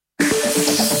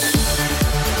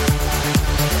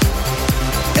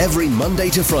Every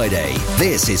Monday to Friday,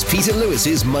 this is Peter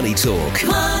Lewis's Money Talk.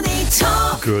 Money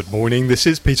Talk. Good morning, this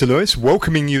is Peter Lewis,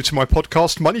 welcoming you to my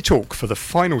podcast Money Talk for the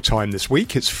final time this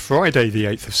week. It's Friday the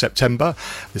 8th of September.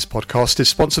 This podcast is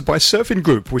sponsored by Surfin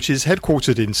Group, which is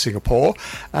headquartered in Singapore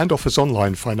and offers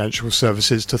online financial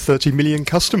services to 30 million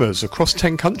customers across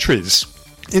 10 countries.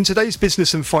 In today's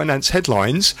business and finance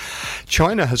headlines,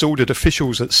 China has ordered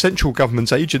officials at central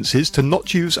government agencies to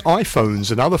not use iPhones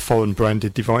and other foreign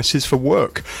branded devices for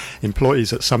work.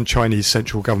 Employees at some Chinese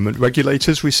central government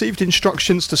regulators received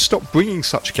instructions to stop bringing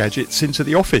such gadgets into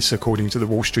the office, according to the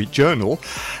Wall Street Journal.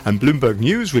 And Bloomberg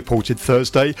News reported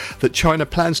Thursday that China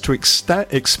plans to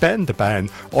expand the ban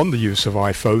on the use of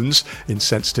iPhones in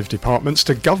sensitive departments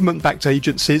to government-backed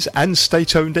agencies and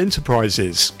state-owned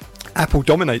enterprises. Apple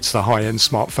dominates the high-end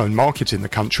smartphone market in the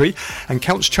country and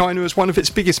counts China as one of its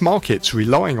biggest markets,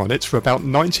 relying on it for about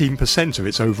 19% of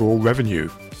its overall revenue.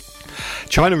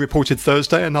 China reported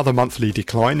Thursday another monthly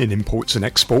decline in imports and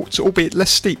exports, albeit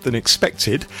less steep than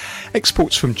expected.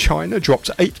 Exports from China dropped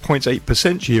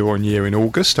 8.8% year-on-year in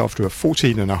August after a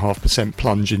 14.5%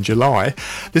 plunge in July.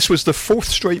 This was the fourth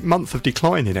straight month of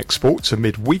decline in exports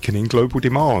amid weakening global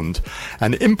demand.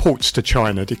 And imports to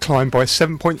China declined by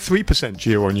 7.3%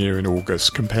 year-on-year in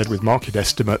August, compared with market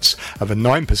estimates of a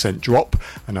 9% drop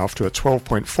and after a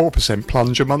 12.4%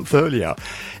 plunge a month earlier.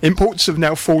 Imports have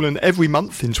now fallen every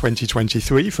month in 2023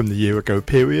 from the year-ago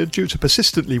period due to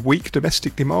persistently weak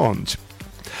domestic demand.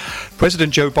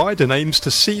 President Joe Biden aims to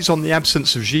seize on the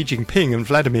absence of Xi Jinping and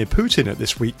Vladimir Putin at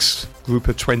this week's Group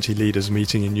of 20 Leaders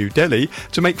meeting in New Delhi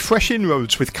to make fresh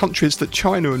inroads with countries that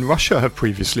China and Russia have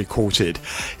previously courted.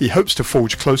 He hopes to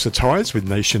forge closer ties with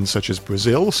nations such as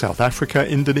Brazil, South Africa,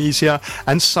 Indonesia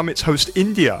and summit host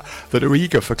India that are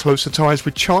eager for closer ties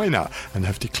with China and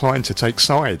have declined to take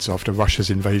sides after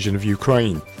Russia's invasion of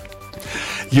Ukraine.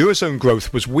 Eurozone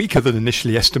growth was weaker than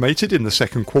initially estimated in the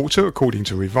second quarter, according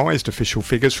to revised official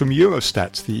figures from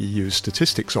Eurostat, the EU's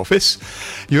statistics office.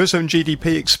 Eurozone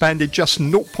GDP expanded just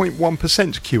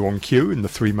 0.1% Q-on-Q in the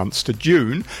 3 months to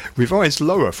June, revised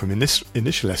lower from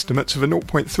initial estimates of a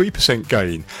 0.3%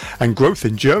 gain. And growth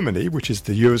in Germany, which is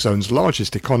the Eurozone's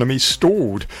largest economy,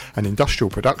 stalled, and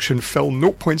industrial production fell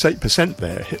 0.8%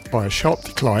 there, hit by a sharp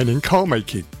decline in car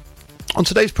making. On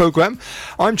today's programme,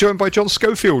 I'm joined by John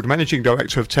Schofield, Managing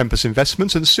Director of Tempus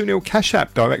Investments, and Sunil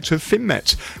Kashyap, Director of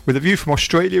FinMet. With a view from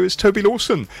Australia is Toby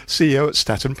Lawson, CEO at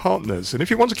Staten Partners. And if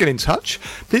you want to get in touch,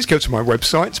 please go to my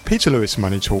website,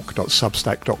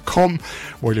 peterlewismoneytalk.substack.com,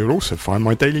 where you'll also find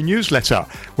my daily newsletter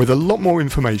with a lot more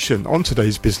information on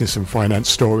today's business and finance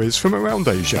stories from around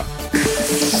Asia.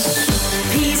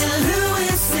 Peter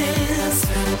Lewis's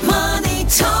Money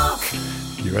Talk.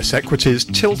 US equities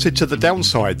tilted to the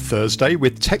downside Thursday,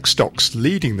 with tech stocks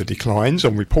leading the declines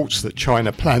on reports that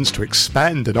China plans to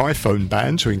expand an iPhone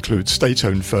ban to include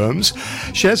state-owned firms.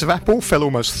 Shares of Apple fell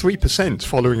almost 3%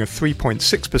 following a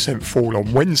 3.6% fall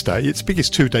on Wednesday, its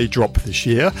biggest two-day drop this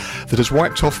year, that has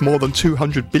wiped off more than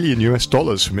 $200 billion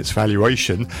from its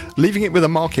valuation, leaving it with a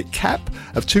market cap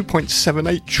of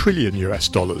 $2.78 trillion.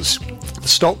 The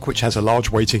stock, which has a large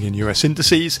weighting in US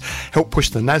indices, helped push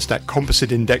the Nasdaq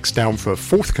Composite Index down for a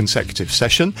fourth consecutive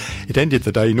session. It ended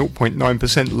the day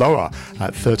 0.9% lower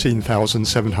at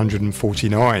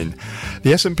 13,749.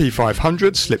 The S&P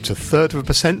 500 slipped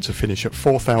 1/3% to finish at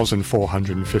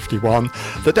 4,451.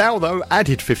 The Dow, though,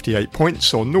 added 58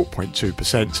 points or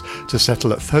 0.2% to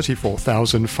settle at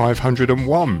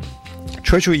 34,501.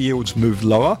 Treasury yields moved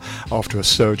lower after a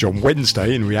surge on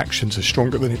Wednesday in reaction to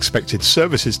stronger than expected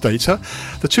services data.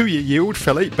 The 2-year yield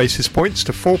fell 8 basis points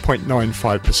to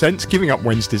 4.95%, giving up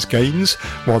Wednesday's gains,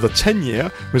 while the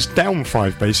 10-year was down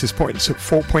 5 basis points at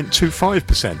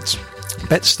 4.25%.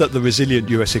 Bets that the resilient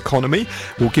US economy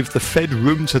will give the Fed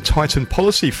room to tighten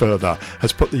policy further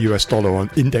has put the US dollar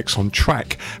index on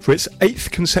track for its 8th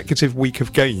consecutive week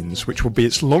of gains, which will be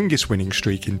its longest winning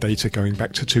streak in data going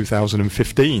back to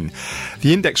 2015.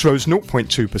 The index rose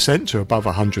 0.2% to above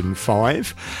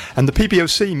 105, and the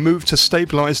PBOC moved to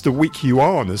stabilise the weak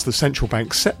yuan as the central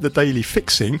bank set the daily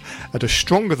fixing at a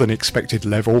stronger than expected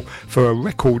level for a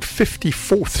record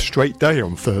 54th straight day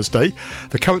on Thursday.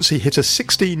 The currency hit a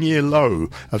 16-year low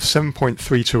of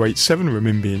 7.3287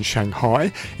 renminbi in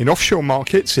Shanghai. In offshore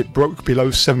markets, it broke below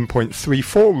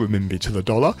 7.34 renminbi to the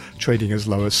dollar, trading as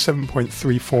low as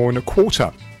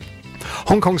 7.3425.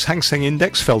 Hong Kong's Hang Seng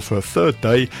Index fell for a third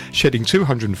day, shedding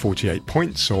 248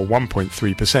 points, or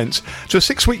 1.3%, to a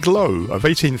 6-week low of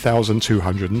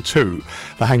 18,202.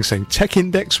 The Hang Seng Tech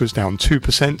Index was down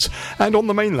 2%, and on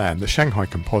the mainland, the Shanghai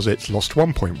Composite lost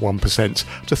 1.1%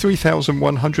 to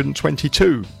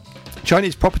 3,122.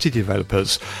 Chinese property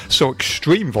developers saw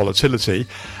extreme volatility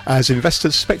as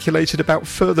investors speculated about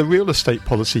further real estate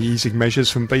policy easing measures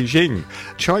from Beijing.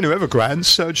 China Evergrande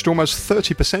surged almost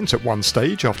 30% at one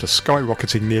stage after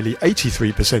skyrocketing nearly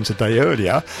 83% a day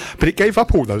earlier, but it gave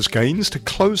up all those gains to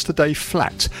close the day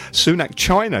flat. Sunac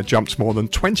China jumped more than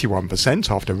 21%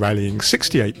 after rallying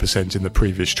 68% in the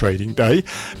previous trading day,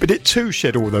 but it too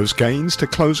shed all those gains to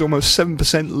close almost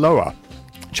 7% lower.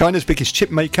 China's biggest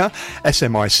chip maker,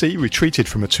 SMIC, retreated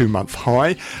from a 2-month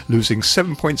high, losing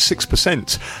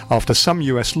 7.6% after some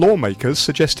US lawmakers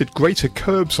suggested greater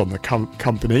curbs on the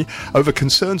company over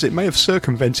concerns it may have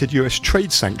circumvented US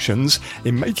trade sanctions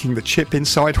in making the chip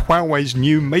inside Huawei's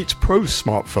new Mate Pro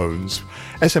smartphones.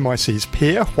 SMIC's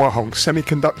peer, Hua Hong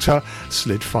Semiconductor,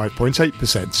 slid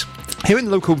 5.8%. Here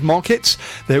in local markets,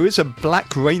 there is a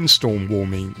black rainstorm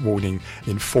warning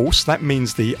in force. That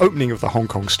means the opening of the Hong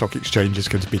Kong Stock Exchange is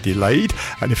going to be delayed,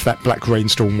 and if that black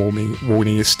rainstorm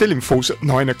warning is still in force at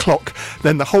 9 o'clock,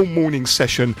 then the whole morning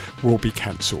session will be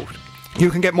cancelled. You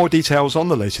can get more details on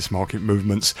the latest market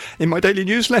movements in my daily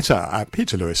newsletter at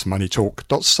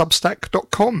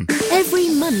peterlewismoneytalk.substack.com. Every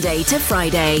Monday to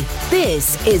Friday,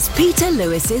 this is Peter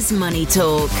Lewis's Money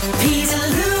Talk. Peter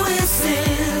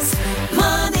Lewis's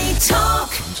Money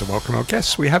Talk. And to welcome our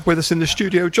guests, we have with us in the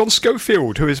studio John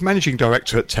Schofield, who is Managing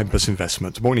Director at Tempus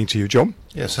Investment. Morning to you, John.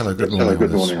 Yes, hello, good morning.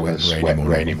 Good morning.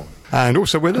 Rainy morning. And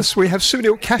also with us, we have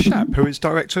Sunil Kashyap, who is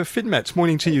Director of FinMet.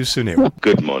 Morning to you, Sunil.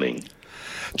 Good morning.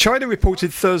 China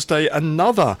reported Thursday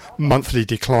another monthly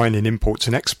decline in imports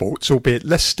and exports, albeit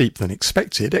less steep than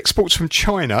expected. Exports from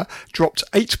China dropped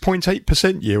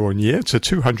 8.8% year on year to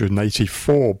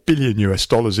 $284 billion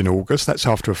in August. That's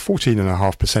after a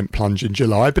 14.5% plunge in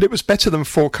July, but it was better than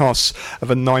forecasts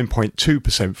of a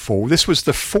 9.2% fall. This was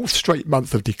the fourth straight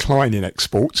month of decline in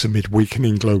exports amid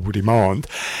weakening global demand.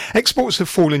 Exports have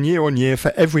fallen year on year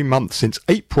for every month since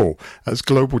April as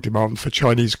global demand for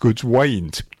Chinese goods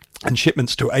waned. And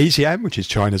shipments to ASEAN, which is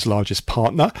China's largest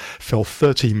partner, fell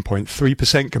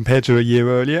 13.3% compared to a year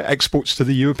earlier. Exports to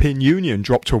the European Union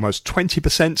dropped almost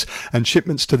 20%, and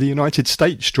shipments to the United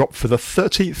States dropped for the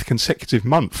 13th consecutive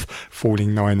month, falling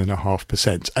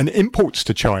 9.5%. And imports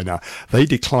to China, they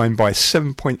declined by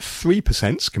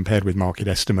 7.3% compared with market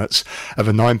estimates of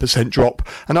a 9% drop.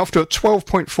 And after a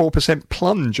 12.4%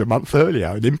 plunge a month earlier,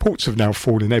 and imports have now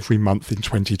fallen every month in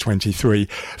 2023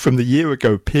 from the year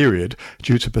ago period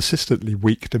due to persistently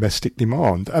weak domestic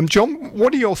demand. John,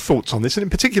 what are your thoughts on this? And in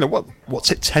particular, what's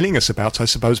it telling us about, I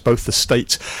suppose, both the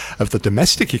state of the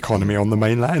domestic economy on the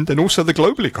mainland and also the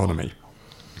global economy?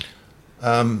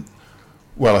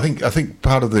 Well, I think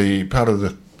part of the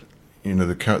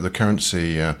the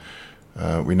currency.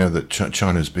 We know that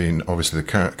China's been obviously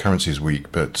the currency is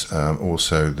weak, but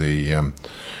also the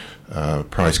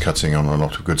price cutting on a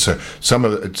lot of goods. So some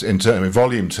of it, in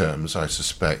volume terms, I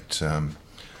suspect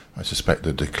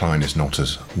the decline is not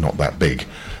that big,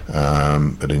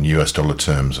 but in US dollar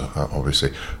terms,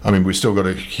 obviously, I mean, we've still got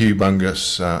a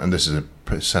humongous, and this is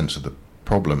a sense of the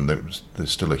problem. There's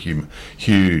still a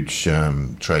huge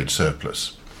trade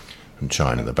surplus from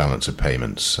China. The balance of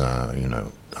payments,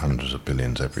 hundreds of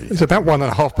billions every year. It's about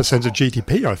 1.5% of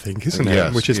GDP, I think, isn't it?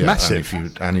 Yes, which is massive. And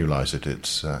if you annualise it,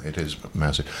 it is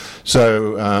massive.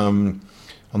 So.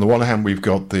 On the one hand, we've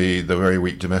got the very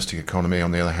weak domestic economy.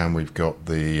 On the other hand, we've got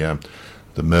the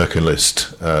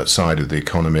Mercantilist side of the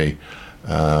economy,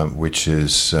 which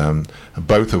is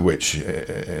both of which,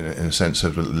 in a sense,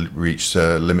 have reached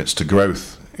limits to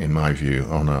growth, in my view,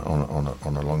 on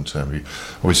a long-term view.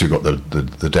 Obviously, we've got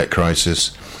the debt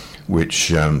crisis,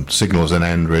 which signals an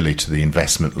end really to the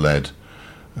investment-led,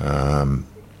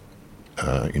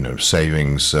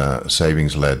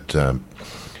 savings-led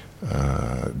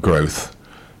growth.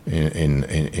 In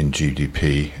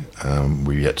GDP,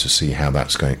 we're yet to see how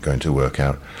that's going to work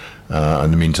out. In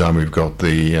the meantime, we've got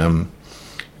the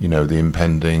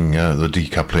impending, the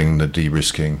decoupling, the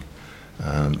de-risking,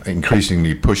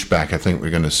 increasingly pushback. I think we're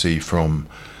going to see from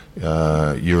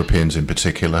Europeans in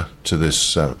particular to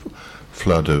this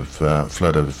flood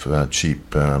of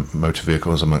cheap motor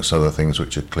vehicles, amongst other things,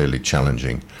 which are clearly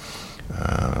challenging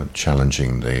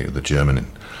the German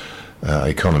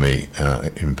economy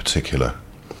in particular.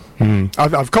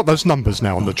 I've got those numbers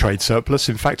now on the trade surplus.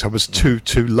 In fact, I was too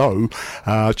low.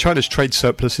 China's trade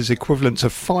surplus is equivalent to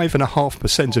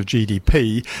 5.5% of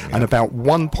GDP and about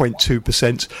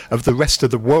 1.2% of the rest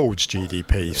of the world's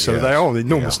GDP. So they are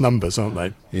enormous numbers, aren't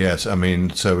they? Yes, I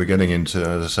mean, so we're getting into,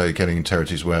 as I say, in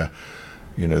territories where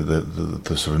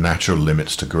the sort of natural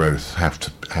limits to growth have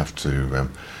to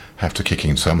kick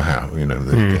in somehow.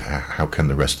 How can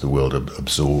the rest of the world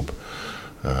absorb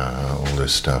all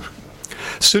this stuff?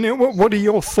 Sunil, what are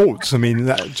your thoughts? I mean,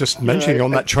 just mentioning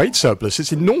on that trade surplus,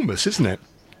 it's enormous, isn't it?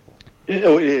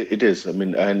 It is. I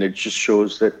mean, and it just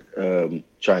shows that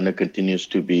China continues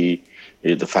to be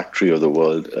the factory of the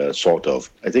world, sort of.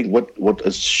 I think what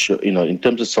is, in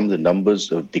terms of some of the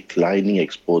numbers of declining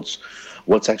exports,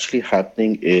 what's actually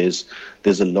happening is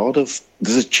there's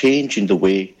a change in the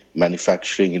way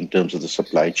manufacturing in terms of the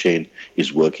supply chain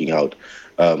is working out.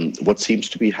 What seems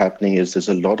to be happening is there's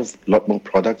a lot more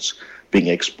products being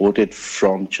exported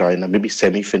from China, maybe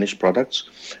semi-finished products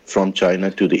from China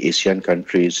to the ASEAN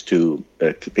countries, to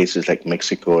places like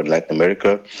Mexico and Latin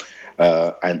America.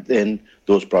 And then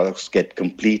those products get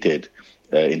completed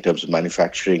in terms of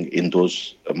manufacturing in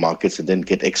those markets and then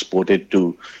get exported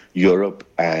to Europe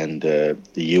and the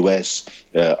US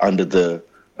under the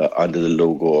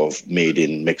logo of made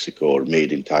in Mexico or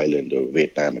made in Thailand or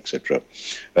Vietnam, etc.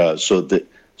 So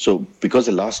because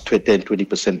the last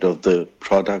 10-20% of the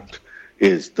product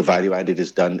the value added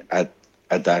is done at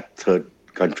that third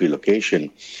country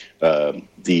location,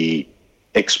 the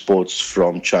exports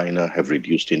from China have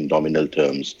reduced in nominal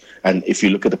terms. And if you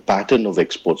look at the pattern of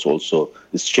exports also,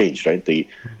 it's changed, right? The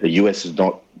US is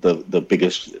not the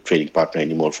biggest trading partner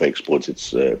anymore for exports.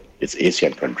 It's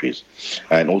ASEAN countries.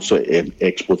 And also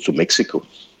exports to Mexico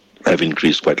have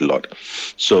increased quite a lot.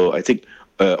 So I think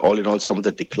all in all, some of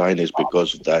the decline is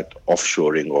because of that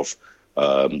offshoring of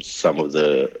some of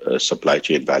the supply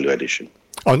chain value addition.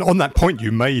 On that point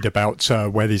you made about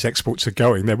where these exports are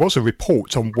going, there was a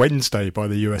report on Wednesday by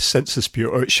the US Census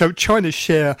Bureau. It showed China's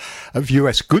share of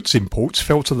US goods imports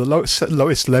fell to the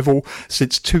lowest level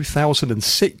since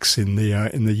 2006 in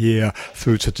the year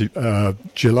through to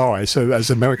July. So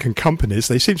as American companies,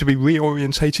 they seem to be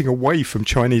reorientating away from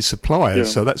Chinese suppliers.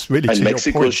 Yeah. So that's really and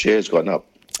Mexico's share has gone up.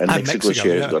 And Mexico's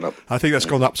share has gone up. I think that's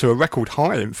gone up to a record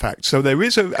high, in fact. So there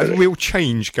is a real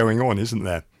change going on, isn't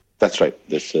there? That's right.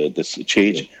 There's a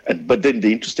change. But then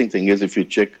the interesting thing is, if you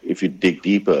dig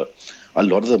deeper, a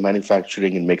lot of the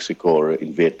manufacturing in Mexico or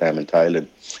in Vietnam and Thailand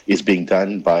is being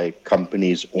done by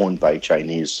companies owned by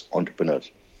Chinese entrepreneurs.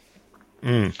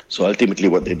 So ultimately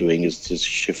what they're doing is just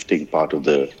shifting part of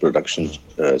the production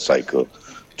cycle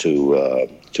to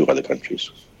other countries.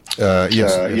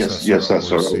 Yes, that's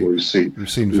what we've seen.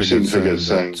 We've seen figures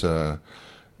saying that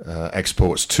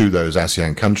exports to those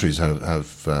ASEAN countries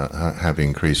have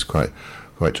increased quite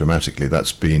dramatically.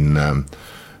 That's been,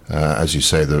 as you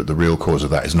say, the real cause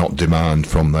of that is not demand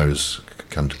from those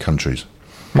countries.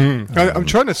 I'm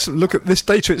trying to look at this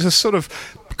data. It's a sort of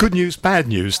good news, bad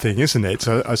news thing, isn't it?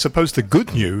 I suppose the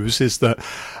good news is that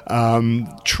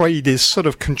trade is sort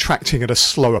of contracting at a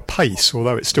slower pace,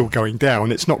 although it's still going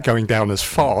down. It's not going down as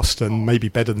fast and maybe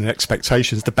better than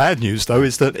expectations. The bad news, though,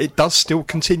 is that it does still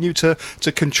continue to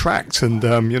contract, and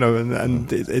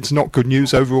it's not good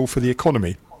news overall for the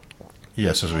economy.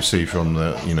 Yes, as we see from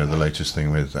the latest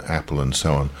thing with Apple and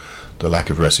so on, the lack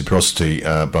of reciprocity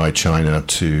by China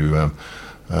to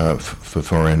for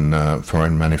foreign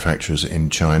manufacturers in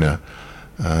China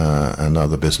and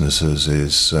other businesses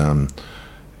is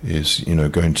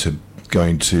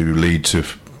going to lead to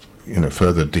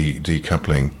further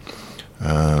decoupling,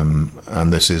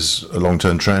 and this is a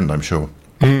long-term trend, I'm sure.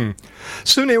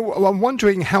 Sunil, I'm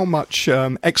wondering how much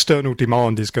external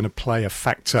demand is going to play a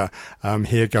factor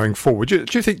here going forward. Do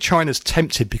you think China's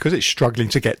tempted, because it's struggling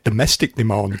to get domestic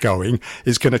demand going,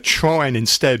 is going to try and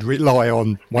instead rely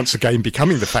on, once again,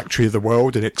 becoming the factory of the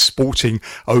world and exporting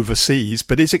overseas?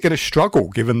 But is it going to struggle,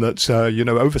 given that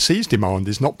overseas demand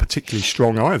is not particularly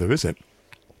strong either, is it?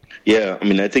 Yeah, I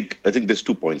mean, I think there's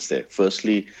 2 points there.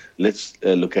 Firstly, let's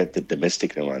look at the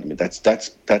domestic demand. I mean, that's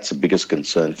the biggest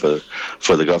concern for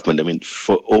the government. I mean,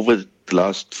 for over the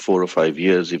last 4 or 5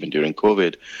 years, even during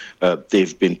COVID,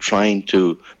 they've been trying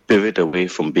to pivot away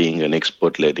from being an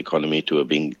export-led economy to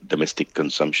being domestic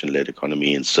consumption-led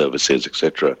economy in services,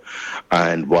 etc.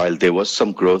 And while there was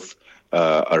some growth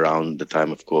around the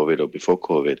time of COVID or before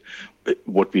COVID,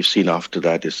 what we've seen after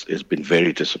that has been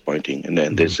very disappointing. And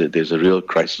then there's a real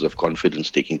crisis of confidence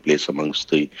taking place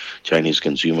amongst the Chinese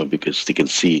consumer, because they can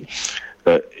see,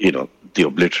 the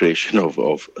obliteration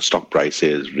of stock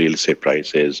prices, real estate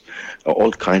prices,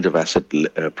 all kinds of asset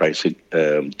pricing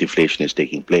deflation is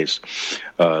taking place.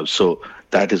 So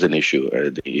that is an issue.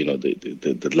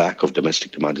 The lack of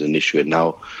domestic demand is an issue. And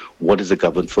now, what does the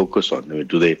government focus on? I mean,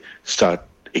 do they start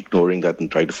ignoring that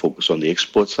and try to focus on the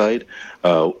export side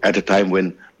at a time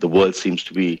when the world seems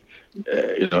to be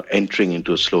entering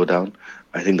into a slowdown?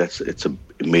 I think it's a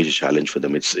major challenge for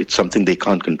them. It's something they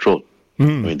can't control. I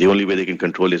mean, the only way they can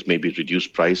control is maybe reduce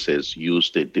prices,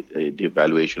 use the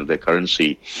devaluation of their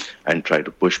currency, and try to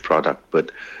push product.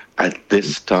 But at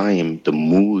this time, the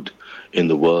mood in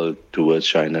the world towards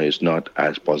China is not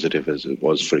as positive as it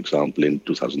was, for example, in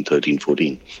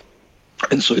 2013-14.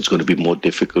 And so it's going to be more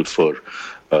difficult for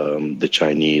the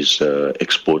Chinese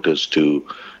exporters to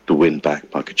win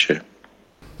back market share.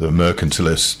 The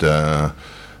mercantilist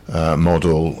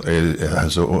model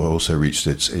has also reached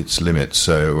its limits.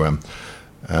 So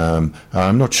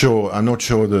I'm not sure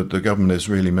that the government is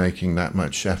really making that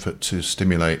much effort to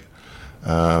stimulate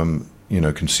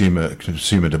consumer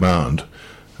demand.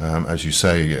 As you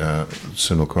say,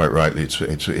 Sunil, quite rightly,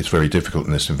 it's very difficult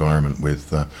in this environment with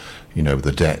the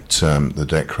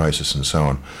debt crisis and so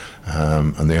on.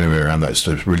 And the only way around that is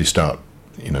to really start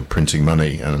printing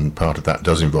money, and part of that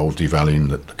does involve devaluing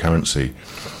the currency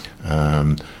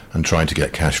and trying to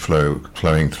get cash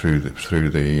flowing through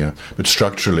the. But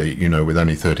structurally, with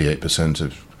only 38%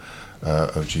 of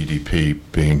GDP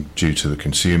being due to the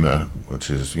consumer, which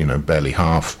is barely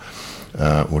half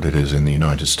what it is in the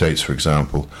United States, for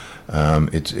example,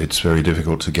 it's very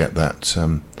difficult to get that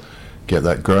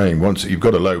growing. Once you've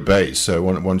got a low base, so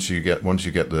once you get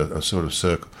a sort of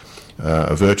circle.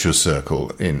 A virtuous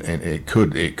circle in it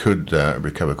could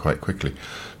recover quite quickly,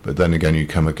 but then again you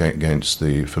come against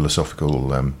the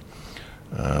philosophical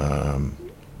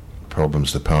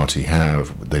problems the party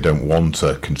have. They don't want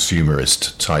a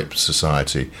consumerist type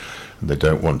society, and they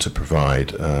don't want to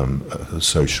provide a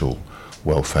social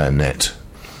welfare net.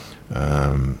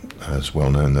 As well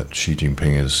known that Xi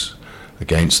Jinping is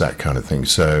against that kind of thing.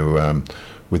 So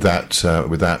with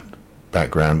that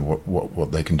background,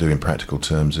 what they can do in practical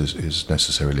terms is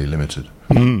necessarily limited.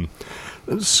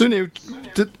 Sunil,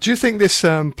 do you think this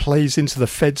plays into the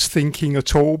Fed's thinking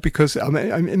at all? Because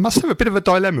it must have a bit of a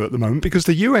dilemma at the moment, because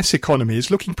the US economy is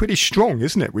looking pretty strong,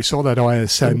 isn't it? We saw that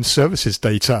ISM services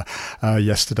data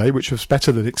yesterday, which was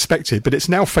better than expected, but it's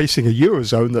now facing a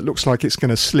Eurozone that looks like it's going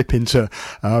to slip into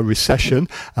recession,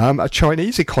 a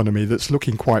Chinese economy that's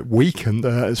looking quite weak and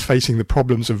is facing the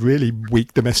problems of really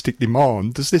weak domestic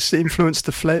demand. Does this influence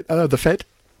the Fed?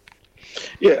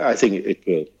 Yeah, I think it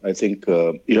will. I think,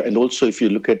 and also if you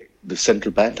look at the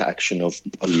central bank action of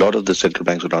a lot of the central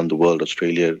banks around the world,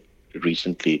 Australia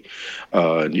recently,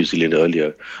 New Zealand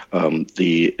earlier,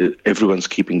 everyone's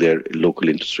keeping their local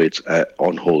interest rates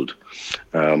on hold.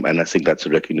 And I think that's a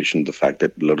recognition of the fact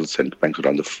that a lot of the central banks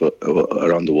around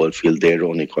the world feel their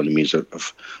own economies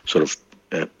have sort of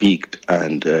peaked,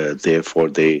 and therefore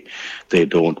they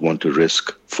don't want to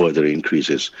risk further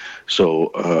increases.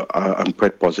 So I'm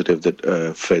quite positive that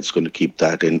Fed's going to keep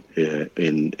that in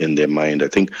their mind. I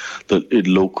think the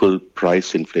local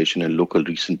price inflation and local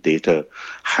recent data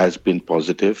has been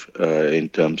positive in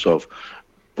terms of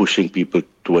pushing people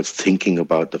towards thinking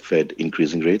about the Fed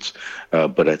increasing rates.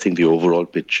 But I think the overall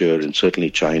picture, and certainly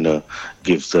China,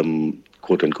 gives them,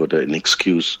 quote unquote, an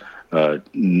excuse to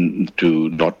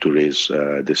not to raise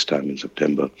this time in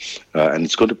September, and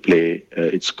it's going to play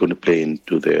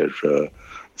into their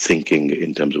thinking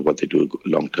in terms of what they do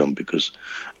long term, because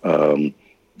the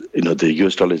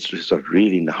US dollar interest rates are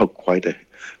really now quite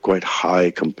high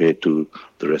compared to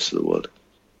the rest of the world.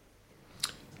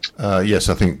 Yes,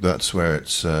 I think that's where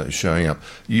it's showing up.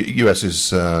 US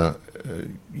is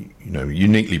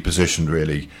uniquely positioned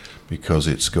really, because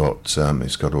it's got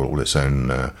all its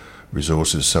own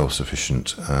resources,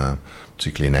 self-sufficient,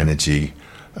 particularly in energy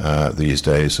these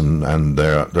days, and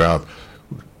there are,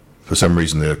 for some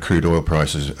reason, the crude oil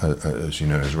prices, as you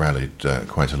know, has rallied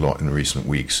quite a lot in recent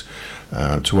weeks.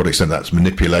 To what extent that's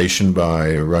manipulation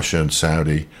by Russia and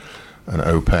Saudi and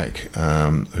OPEC,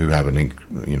 who have a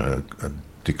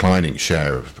declining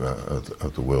share of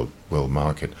the world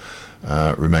market,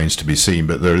 remains to be seen.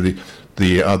 But there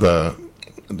are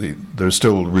there's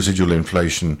still residual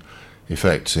inflation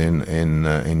effects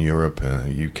in Europe,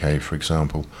 UK, for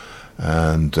example,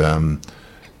 and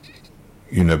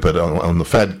but on the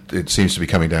Fed, it seems to be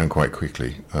coming down quite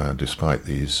quickly, despite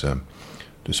these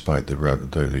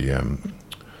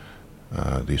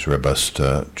robust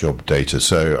job data.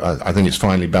 So I think it's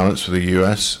finally balanced for the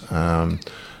US.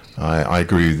 I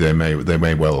agree. They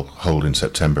may well hold in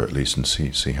September at least, and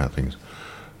see how things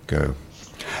go.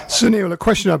 Sunil, a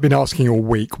question I've been asking all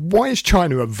week: why is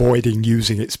China avoiding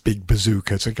using its big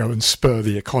bazooka to go and spur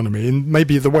the economy in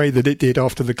maybe the way that it did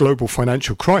after the global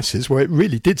financial crisis, where it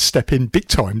really did step in big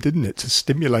time, didn't it, to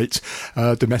stimulate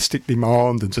domestic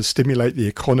demand and to stimulate the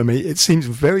economy? It seems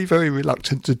very, very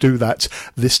reluctant to do that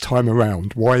this time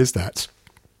around. Why is that?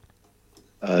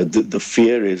 The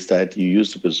fear is that you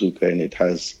use the bazooka and it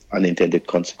has unintended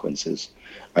consequences.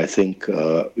 I think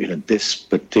this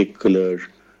particular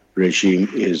regime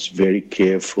is very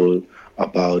careful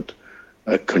about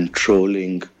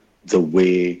controlling the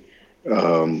way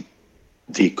the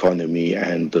economy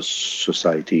and the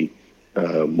society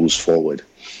moves forward.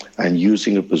 And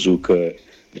using a bazooka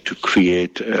to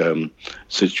create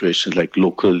situations like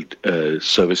local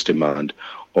service demand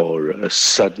or a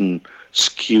sudden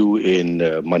skew in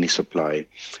money supply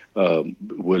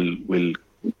will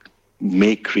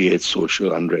create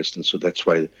social unrest, and so that's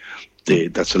why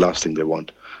that's the last thing they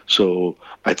want. So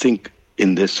I think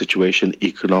in this situation,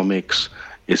 economics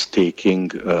is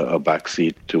taking a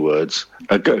backseat towards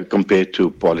compared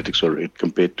to politics, or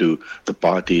compared to the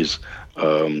parties'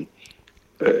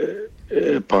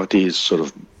 sort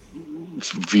of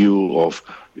view of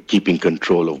keeping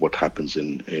control of what happens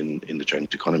in the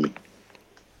Chinese economy.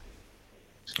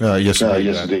 Yes,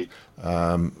 indeed.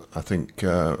 I think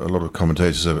a lot of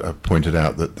commentators have pointed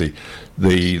out that the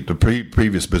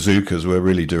previous bazookas were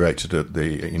really directed at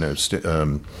the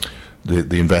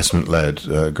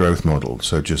investment-led growth model,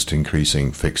 so just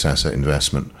increasing fixed asset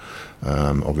investment.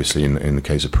 Obviously, in the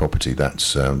case of property,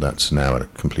 that's now at a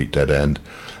complete dead end.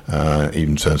 Even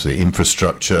in terms of the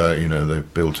infrastructure,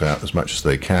 they've built out as much as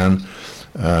they can.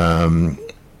 And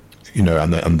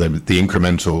the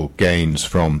incremental gains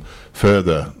from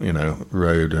further,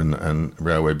 road and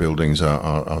railway buildings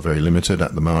are very limited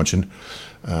at the margin.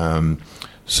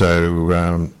 That's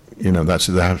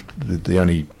the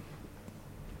only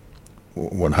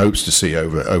one hopes to see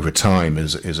over time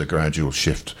is a gradual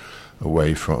shift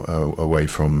away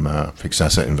from fixed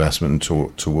asset investment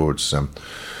towards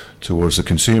the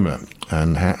consumer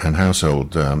and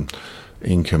household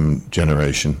income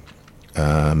generation.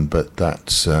 But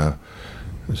that's, as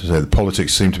I say, the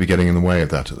politics seem to be getting in the way of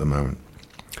that at the moment.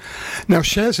 Now,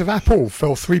 shares of Apple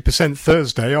fell 3%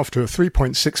 Thursday after a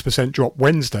 3.6% drop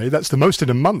Wednesday. That's the most in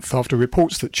a month after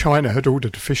reports that China had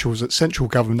ordered officials at central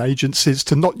government agencies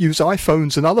to not use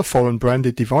iPhones and other foreign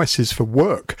branded devices for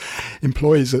work.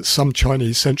 Employees at some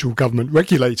Chinese central government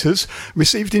regulators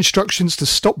received instructions to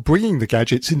stop bringing the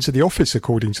gadgets into the office,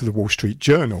 according to the Wall Street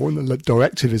Journal. And the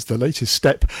directive is the latest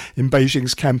step in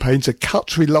Beijing's campaign to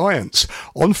cut reliance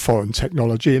on foreign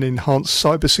technology and enhance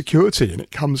cybersecurity. And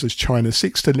it comes as China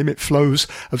seeks to limit flows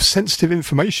of sensitive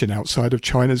information outside of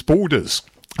China's borders.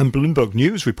 And Bloomberg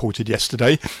News reported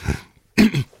yesterday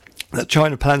that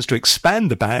China plans to expand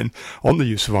the ban on the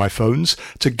use of iPhones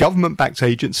to government-backed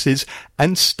agencies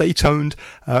and state-owned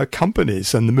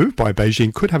companies. And the move by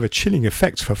Beijing could have a chilling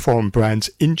effect for foreign brands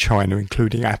in China,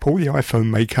 including Apple. The iPhone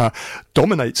maker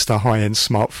dominates the high-end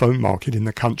smartphone market in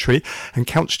the country and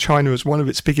counts China as one of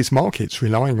its biggest markets,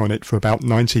 relying on it for about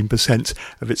 19%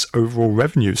 of its overall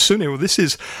revenue. Sunil, this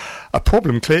is a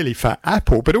problem clearly for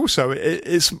Apple, but also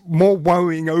it's more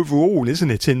worrying overall, isn't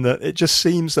it, in that it just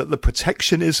seems that the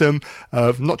protectionism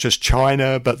of not just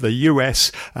China but the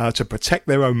US to protect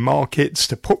their own markets,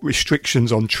 to put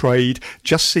restrictions on trade,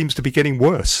 just seems to be getting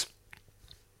worse.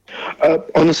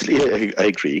 Honestly, I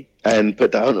agree.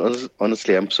 But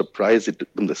honestly, I'm surprised it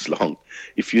took them this long.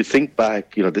 If you think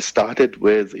back, they started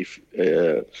with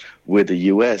the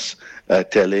U.S.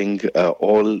 Telling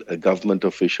all government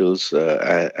officials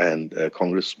and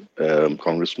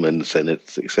congressmen,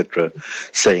 Senate, etc.,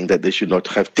 saying that they should not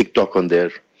have TikTok on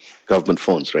their government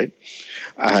phones, right?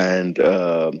 And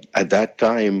at that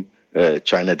time,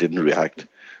 China didn't react.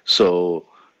 So,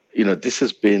 this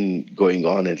has been going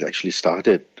on. It actually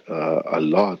started a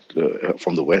lot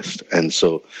from the West, and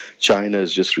so China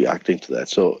is just reacting to that.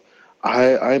 So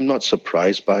I'm not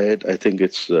surprised by it. I think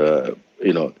it's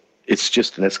it's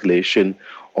just an escalation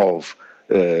of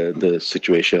the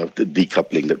situation of the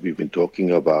decoupling that we've been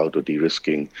talking about, or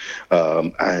de-risking,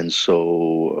 and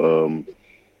so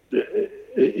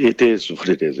it is what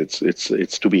it is.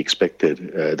 It's to be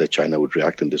expected that China would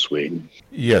react in this way.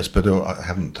 Yes, but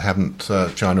haven't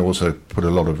China also put a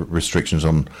lot of restrictions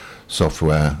on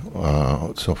software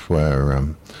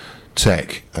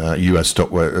tech, US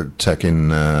software tech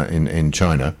in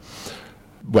China?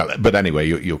 Well, but anyway,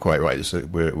 you're quite right. So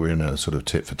we're in a sort of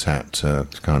tit for tat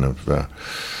kind of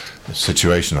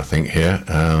situation, I think, here.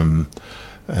 I'm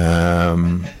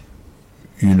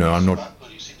not.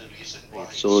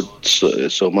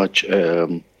 So much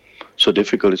so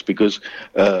difficult is because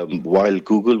while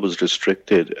Google was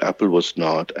restricted, Apple was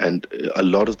not, and a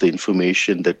lot of the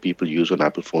information that people use on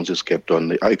Apple phones is kept on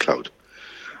the iCloud,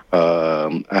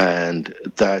 and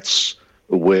that's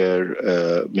where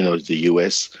the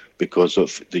US, because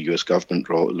of the US government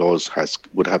laws,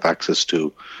 would have access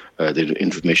to the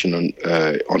information on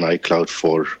iCloud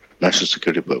for national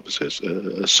security purposes.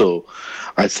 So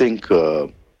I think.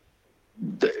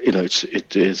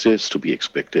 It is to be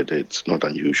expected. It's not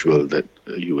unusual that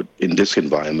you would, in this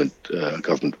environment,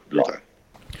 government would do that.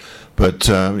 But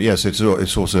yes, it's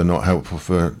also not helpful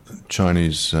for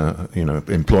Chinese,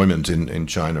 employment in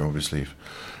China. Obviously,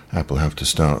 Apple have to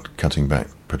start cutting back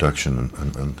production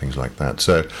and things like that.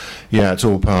 So, yeah, it's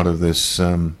all part of this,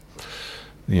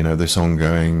 this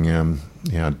ongoing,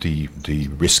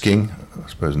 de-risking. I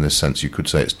suppose in this sense you could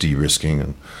say it's de-risking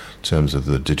in terms of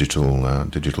the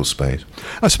digital space.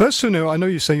 I suppose, Sunil, I know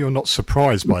you say you're not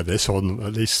surprised by this, or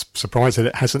at least surprised that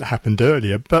it hasn't happened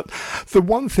earlier, but the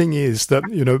one thing is that,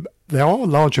 there are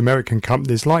large American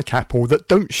companies like Apple that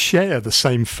don't share the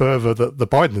same fervour that the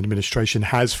Biden administration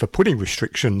has for putting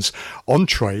restrictions on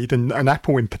trade. And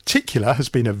Apple in particular has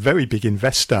been a very big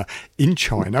investor in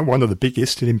China, one of the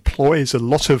biggest. It employs a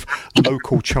lot of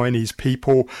local Chinese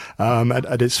people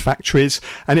at its factories.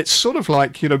 And it's sort of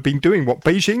like, been doing what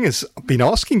Beijing has been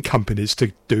asking companies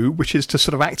to do, which is to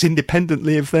sort of act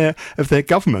independently of their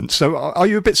government. So are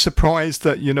you a bit surprised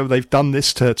that, they've done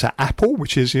this to Apple,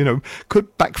 which is,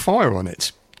 could backfire on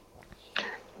it?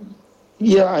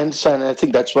 Yeah, I understand. I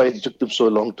think that's why it took them so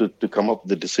long to come up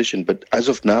with the decision. But as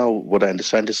of now, what I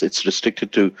understand is it's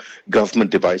restricted to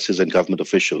government devices and government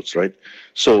officials, right?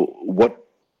 So what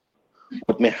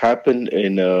may happen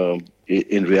in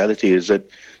reality is that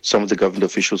some of the government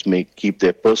officials may keep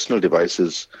their personal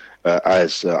devices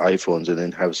as iPhones and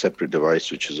then have a separate device,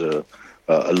 which is a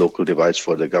local device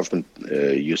for the government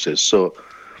uses. So,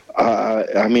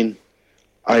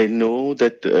 I know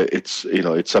that it's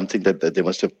something that they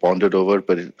must have pondered over,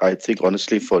 but I think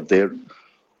honestly for their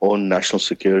own national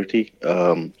security,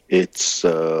 it's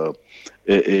to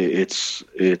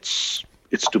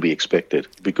be expected,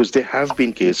 because there have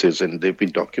been cases and they've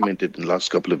been documented in the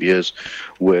last couple of years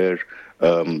where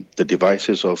the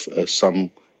devices of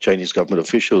some Chinese government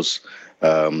officials,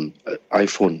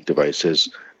 iPhone devices,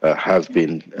 have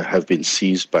been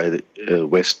seized by the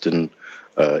Western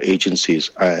agencies,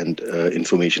 and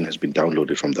information has been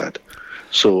downloaded from that.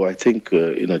 So I think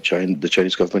the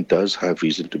Chinese government does have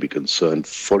reason to be concerned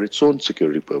for its own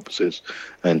security purposes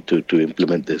and to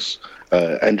implement this.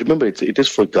 And remember, it is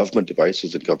for government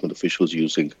devices and government officials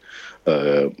using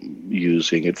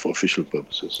it for official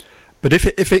purposes. But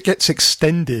if it gets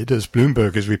extended, as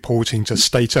Bloomberg is reporting, to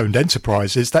state-owned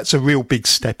enterprises, that's a real big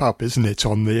step up, isn't it,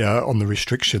 on the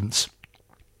restrictions?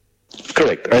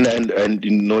 Correct, and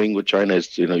knowing what China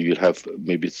is, you'll have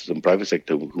maybe some private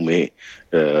sector who may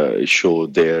show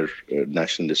their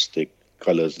nationalistic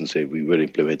colors and say we were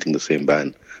implementing the same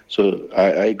ban. So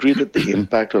I agree that the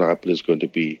impact on Apple is going to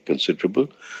be considerable,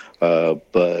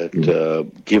 but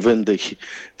given the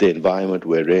environment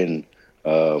we're in,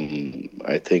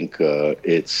 I think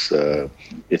it's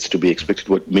to be expected.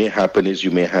 What may happen is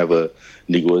you may have a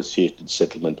negotiated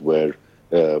settlement where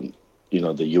the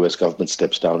U.S. government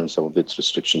steps down in some of its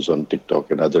restrictions on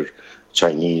TikTok and other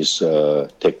Chinese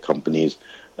tech companies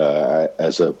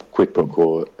as a quid pro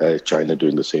quo, China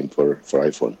doing the same for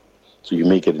iPhone. So you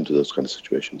may get into those kind of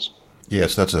situations.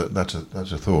 Yes, that's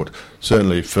a thought.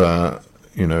 Certainly, if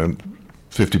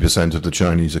 50% of the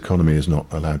Chinese economy is not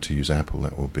allowed to use Apple,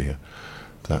 that will be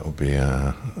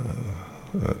a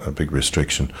big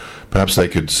restriction. Perhaps they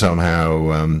could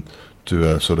somehow do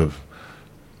a sort of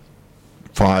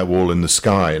firewall in the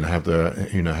sky and have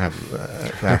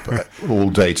all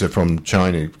data from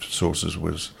Chinese sources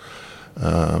was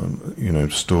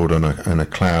stored on a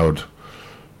cloud,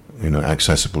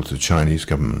 accessible to the Chinese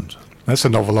government. That's a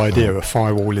novel idea, a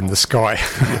firewall in the sky.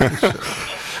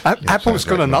 Apple's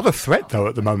got another threat, though,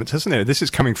 at the moment, hasn't it? This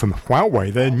is coming from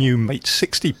Huawei. Their new Mate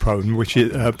 60 Pro, which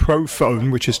is Pro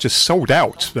phone, which has just sold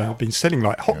out, been selling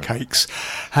like hotcakes,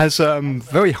 has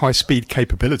very high-speed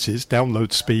capabilities,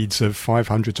 download speeds of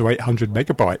 500 to 800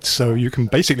 megabytes. So you can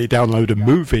basically download a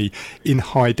movie in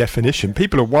high definition.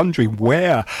 People are wondering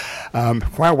where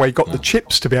Huawei got the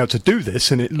chips to be able to do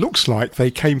this, and it looks like they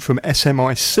came from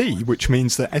SMIC, which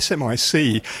means that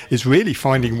SMIC is really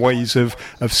finding ways of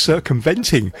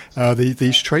circumventing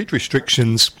these trade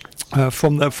restrictions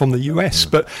from the US.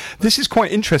 But this is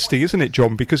quite interesting, isn't it,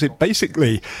 John? Because it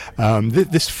basically,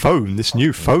 this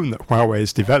new phone that Huawei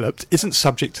has developed isn't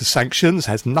subject to sanctions,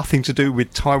 has nothing to do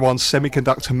with Taiwan's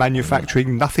semiconductor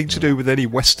manufacturing, nothing to do with any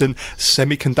Western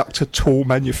semiconductor tool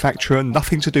manufacturer,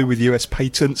 nothing to do with US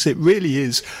patents. It really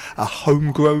is a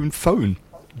homegrown phone.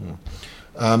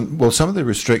 Well, some of the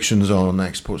restrictions on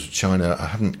exports to China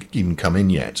haven't even come in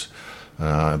yet.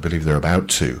 I believe they're about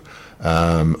to.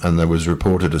 And there was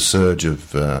reported a surge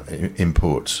of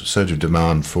imports, surge of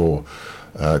demand for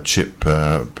chip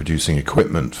producing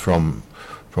equipment from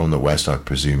the West, I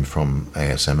presume, from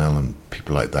ASML and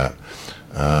people like that,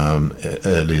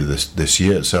 earlier this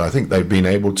year. So I think they've been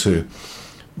able to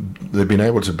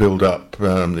build up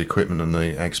the equipment and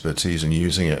the expertise in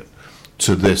using it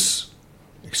to this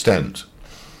extent.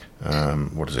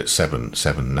 What is it? 7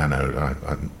 nano.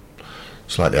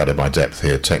 slightly out of my depth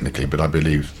here technically, but I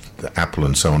believe that Apple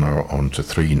and so on are on to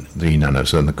 3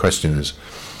 nanos. And the question is,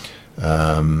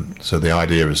 so the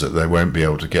idea is that they won't be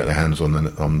able to get their hands on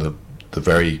the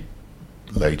very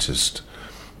latest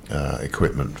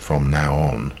equipment from now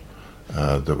on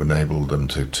that would enable them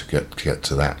to get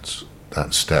to that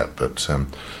step. But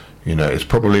it's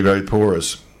probably very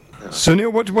porous. So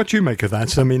Neil, what do you make of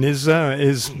that? I mean, is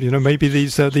maybe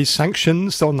these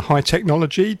sanctions on high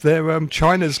technology,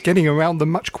 China's getting around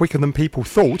them much quicker than people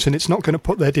thought, and it's not going to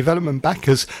put their development back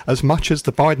as much as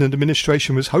the Biden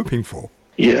administration was hoping for?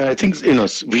 Yeah, I think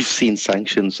we've seen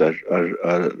sanctions are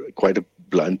quite a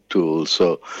blunt tool.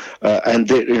 So, and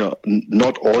they,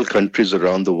 not all countries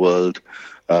around the world,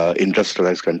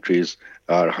 industrialized countries,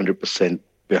 are 100%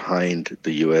 behind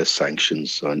the U.S.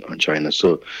 sanctions on China.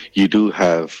 So you do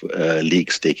have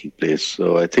leaks taking place.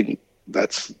 So I think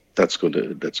that's going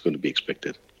to be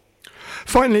expected.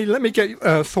 Finally, let me get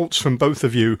thoughts from both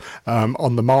of you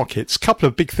on the markets. Couple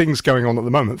of big things going on at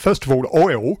the moment. First of all,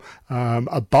 oil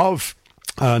above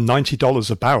 $90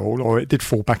 a barrel, or it did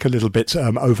fall back a little bit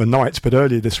overnight, but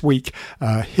earlier this week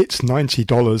hit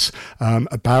 $90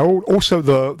 a barrel. Also,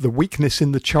 the weakness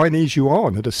in the Chinese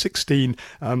yuan at a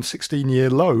 16-year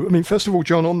low. I mean, first of all,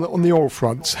 John, on the oil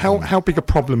front, how big a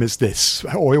problem is this?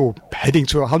 Oil heading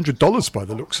to $100 by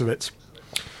the looks of it.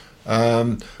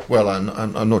 Well,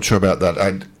 I'm not sure about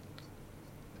that.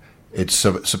 It's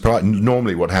surprising.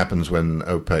 Normally, what happens when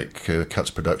OPEC cuts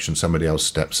production, somebody else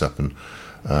steps up and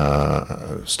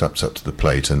steps up to the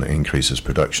plate and increases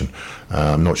production.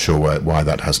 I'm not sure why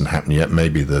that hasn't happened yet.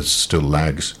 Maybe there's still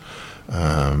lags,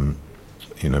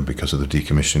 because of the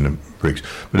decommissioning of rigs.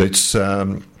 But it's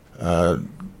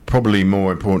probably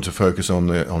more important to focus on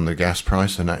the gas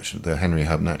price, the Henry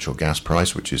Hub natural gas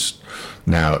price, which is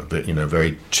now at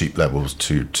very cheap levels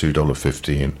to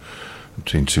 $2.50 and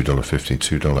between $2.50 and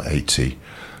 $2.80.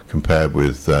 Compared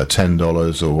with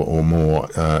 $10 or more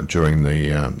during the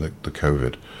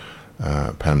COVID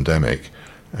pandemic,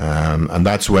 and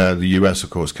that's where the US, of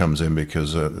course, comes in,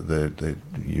 because the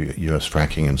US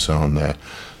fracking and so on.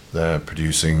 They're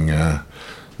producing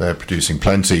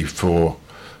plenty for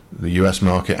the US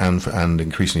market and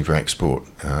increasingly for export,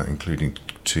 including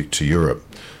to Europe.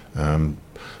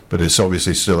 But it's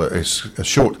obviously still it's a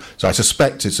short. So I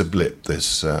suspect it's a blip.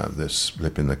 This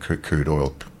blip in the crude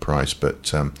oil price,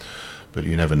 but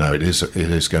you never know. It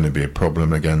is going to be a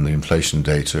problem. Again, the inflation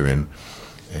data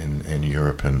in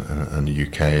Europe and the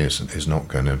UK is not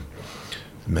going to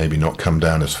maybe not come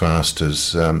down as fast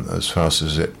as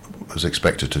it was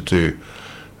expected to do.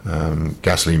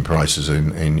 Gasoline prices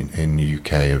in the UK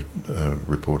have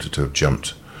reported to have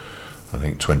jumped, I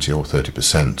think 20 or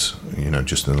 30%.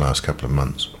 Just in the last couple of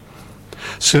months.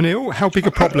 Sunil, how big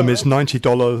a problem is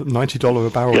 $90 a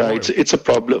barrel? Yeah, oil? it's a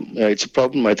problem. It's a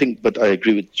problem, I think, but I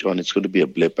agree with John. It's going to be a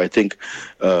blip. I think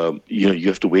you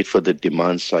have to wait for the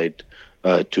demand side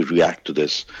to react to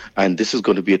this, and this is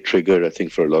going to be a trigger, I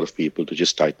think, for a lot of people to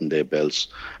just tighten their belts.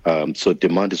 So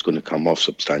demand is going to come off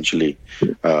substantially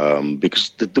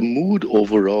because the mood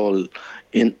overall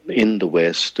in the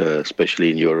West,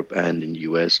 especially in Europe and in the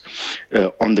US,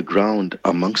 on the ground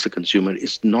amongst the consumer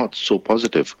is not so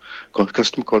positive.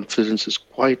 Customer confidence is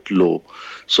quite low.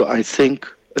 So I think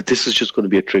this is just going to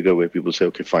be a trigger where people say,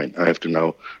 okay, fine, I have to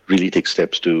now really take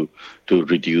steps to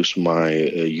reduce my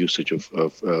usage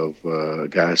of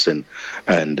gas and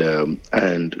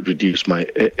reduce my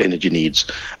energy needs.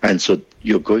 And so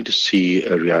you're going to see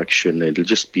a reaction. It'll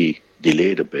just be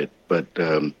delayed a bit, but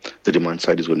the demand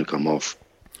side is going to come off.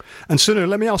 And Sunil,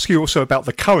 let me ask you also about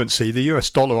the currency. The US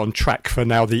dollar on track for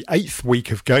now the 8th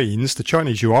week of gains. The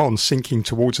Chinese yuan sinking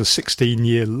towards a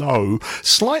 16-year low.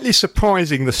 Slightly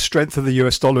surprising, the strength of the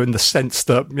US dollar, in the sense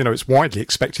that, it's widely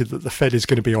expected that the Fed is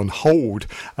going to be on hold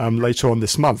later on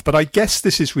this month. But I guess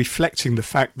this is reflecting the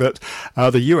fact that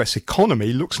the US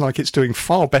economy looks like it's doing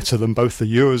far better than both the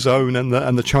Eurozone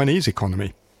and the Chinese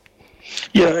economy.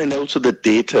 Yeah, and also the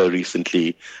data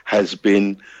recently has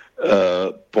been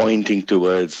pointing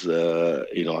towards,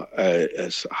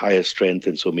 as higher strength,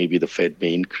 and so maybe the Fed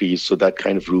may increase. So that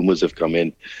kind of rumors have come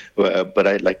in.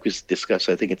 But like we discussed,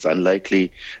 I think it's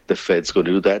unlikely the Fed's going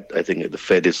to do that. I think the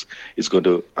Fed is going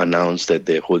to announce that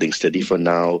they're holding steady for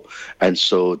now. And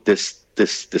so this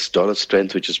dollar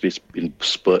strength, which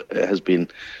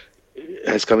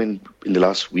has come in the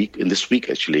last week, in this week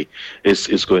actually,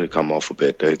 is going to come off a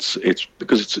bit. It's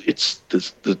because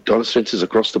the dollar strength is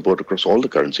across the board, across all the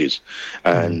currencies,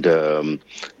 and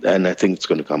I think it's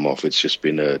going to come off. It's just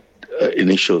been a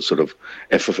initial sort of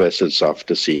effervescence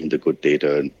after seeing the good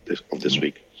data of this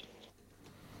week.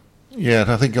 Yeah,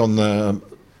 I think on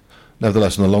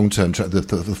nevertheless, in the long term,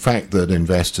 the fact that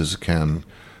investors can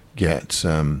get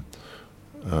a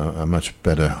much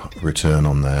better return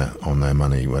on their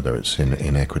money, whether it's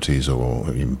in equities or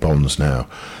in bonds now,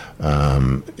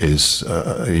 is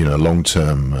a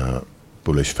long-term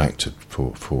bullish factor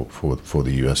for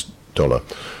the US dollar.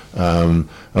 I'll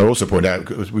also point out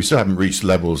we still haven't reached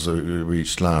levels that we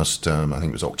reached last, I think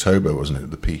it was October, wasn't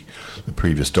it? The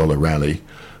previous dollar rally.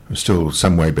 We're still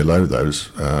some way below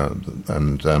those,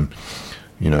 and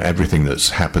everything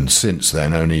that's happened since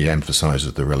then only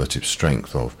emphasises the relative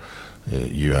strength of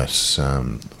U.S.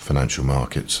 Financial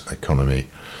markets, economy,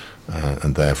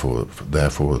 and therefore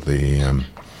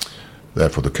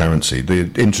the currency. The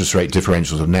interest rate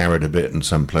differentials have narrowed a bit in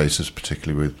some places,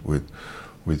 particularly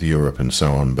with Europe and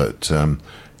so on. But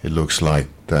it looks like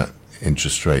that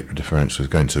interest rate differential is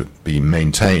going to be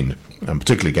maintained, and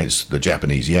particularly against the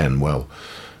Japanese yen. Well,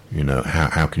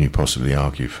 how can you possibly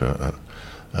argue for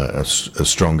a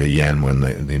stronger yen when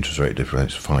the interest rate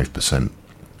differential is 5%?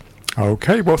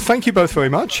 Okay, well, thank you both very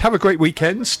much. Have a great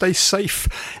weekend. Stay safe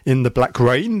in the black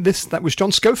rain. That was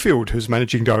John Schofield, who's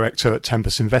Managing Director at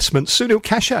Tempus Investments, Sunil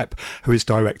Kashyap, who is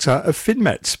Director of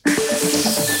FinMet.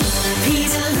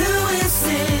 Peter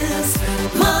Lewis's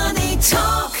Money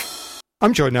Talk.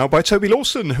 I'm joined now by Toby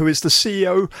Lawson, who is the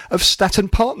CEO of Staten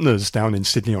Partners down in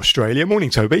Sydney, Australia. Morning,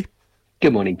 Toby.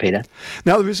 Good morning, Peter.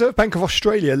 Now, the Reserve Bank of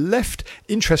Australia left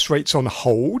interest rates on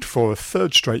hold for a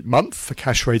third straight month. The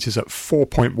cash rate is at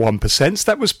 4.1%.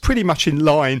 That was pretty much in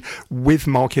line with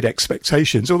market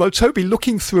expectations. Although, Toby,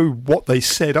 looking through what they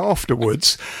said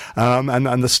afterwards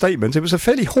and the statement, it was a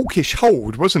fairly hawkish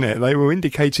hold, wasn't it? They were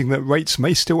indicating that rates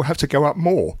may still have to go up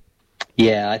more.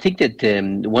 Yeah, I think that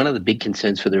one of the big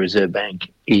concerns for the Reserve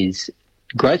Bank is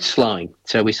growth slowing.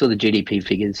 So we saw the GDP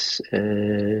figures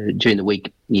during the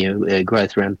week,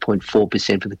 growth around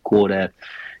 0.4% for the quarter,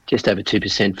 just over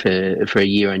 2% for a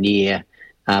year on year,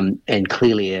 and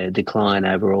clearly a decline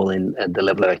overall in the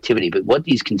level of activity. But what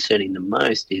is concerning the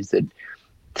most is that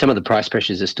some of the price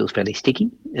pressures are still fairly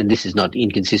sticky, and this is not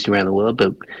inconsistent around the world,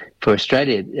 but for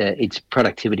Australia, it's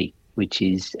productivity, which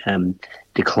is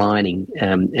declining.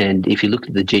 And if you look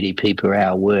at the GDP per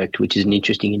hour worked, which is an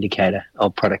interesting indicator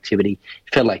of productivity,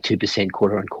 it fell like 2%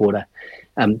 quarter on quarter,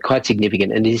 quite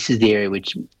significant. And this is the area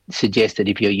which suggests that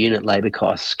if your unit labour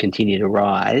costs continue to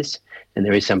rise, and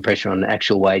there is some pressure on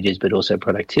actual wages but also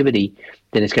productivity,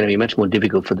 then it's going to be much more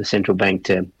difficult for the central bank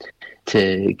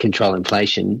to control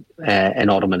inflation and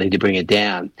ultimately to bring it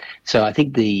down. So I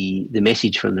think the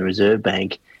message from the Reserve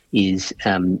Bank is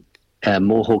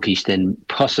more hawkish than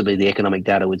possibly the economic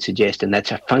data would suggest, and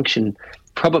that's a function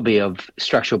probably of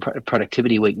structural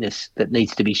productivity weakness that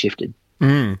needs to be shifted.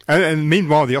 And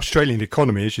meanwhile, the Australian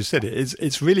economy, as you said,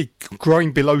 it's really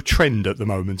growing below trend at the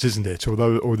moment, isn't it?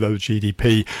 Although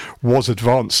GDP was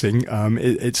advancing,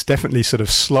 it's definitely sort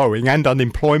of slowing, and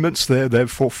unemployment's they're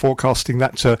forecasting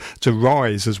that to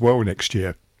rise as well next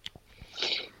year.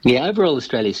 Yeah, overall,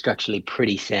 Australia is structurally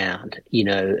pretty sound.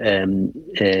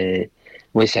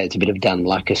 We say it's a bit of done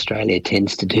luck. Australia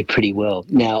tends to do pretty well.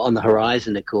 Now, on the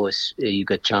horizon, of course, you've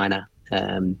got China.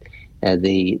 The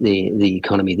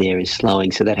economy there is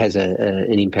slowing, so that has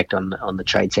an impact on the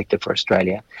trade sector for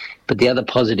Australia. But the other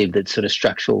positive that's sort of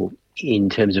structural in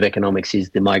terms of economics is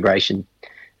the migration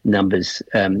numbers.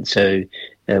 So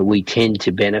we tend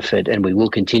to benefit, and we will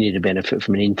continue to benefit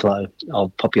from an inflow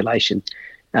of population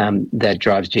that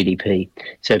drives GDP.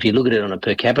 So if you look at it on a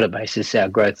per capita basis, our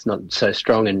growth's not so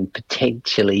strong, and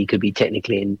potentially you could be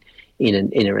technically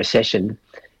in a recession.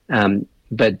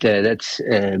 But that's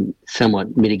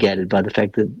somewhat mitigated by the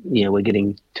fact that we're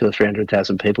getting 200,000 or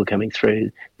 300,000 people coming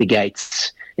through the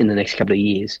gates in the next couple of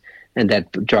years, and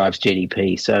that drives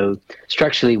GDP. So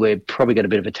structurally, we're probably got a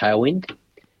bit of a tailwind,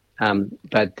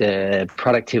 but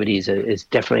productivity is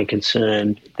definitely a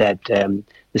concern that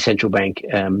the central bank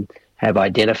have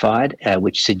identified,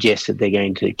 which suggests that they're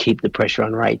going to keep the pressure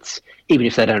on rates. Even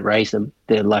if they don't raise them,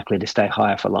 they're likely to stay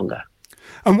higher for longer.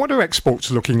 And what are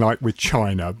exports looking like with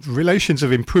China? Relations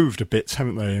have improved a bit,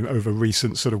 haven't they, over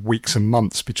recent sort of weeks and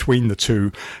months between the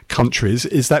two countries.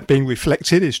 Is that being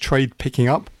reflected? Is trade picking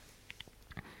up?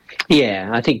 Yeah,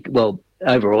 I think,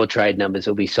 overall trade numbers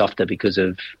will be softer because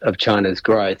of China's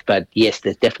growth. But yes,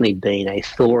 there's definitely been a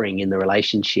thawing in the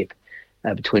relationship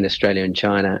between Australia and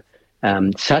China,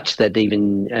 such that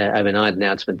even overnight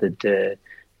announcement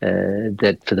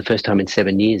that for the first time in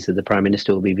 7 years that the Prime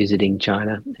Minister will be visiting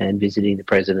China and visiting the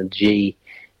President Xi.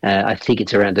 I think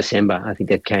it's around December. I think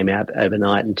that came out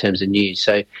overnight in terms of news.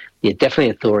 So, yeah,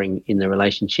 definitely a thawing in the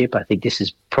relationship. I think this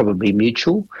is probably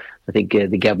mutual. I think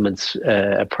the government's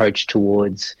approach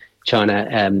towards China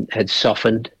had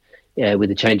softened with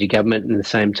the change of government, and at the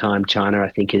same time, China, I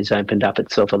think, has opened up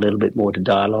itself a little bit more to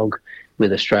dialogue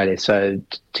with Australia. So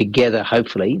together,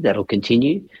 hopefully, that'll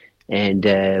continue, and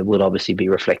will obviously be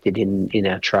reflected in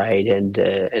our trade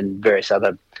and various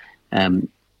other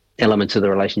elements of the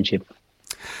relationship.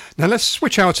 Now let's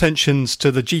switch our attentions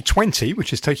to the G20,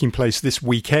 which is taking place this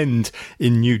weekend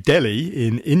in New Delhi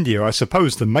in India. I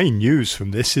suppose the main news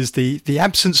from this is the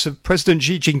absence of President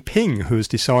Xi Jinping, who has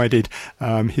decided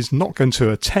he's not going to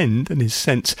attend and he's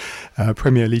sent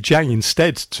Premier Li Jiang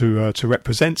instead to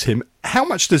represent him. How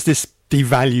much does this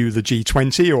devalue the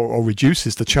G20 or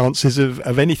reduces the chances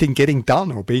of anything getting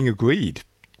done or being agreed?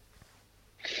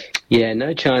 Yeah,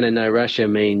 no China, no Russia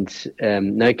means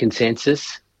no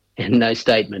consensus and no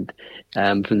statement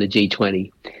from the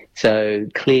G20. So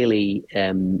clearly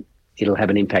it'll have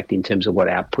an impact in terms of what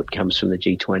output comes from the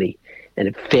G20. And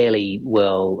it fairly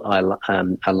well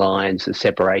aligns the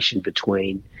separation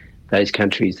between those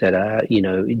countries that are,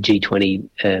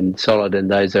 G20 solid and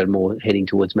those that are more heading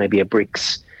towards maybe a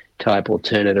BRICS type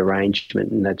alternate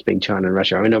arrangement, and that's being China and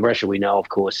Russia. I mean, Russia, we know, of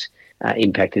course,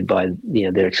 impacted by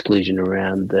their exclusion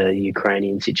around the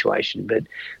Ukrainian situation. But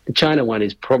the China one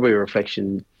is probably a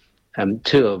reflection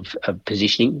too of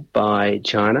positioning by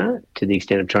China to the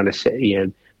extent of trying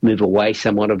to move away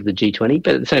somewhat of the G20.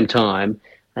 But at the same time,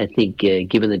 I think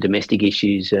given the domestic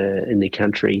issues in the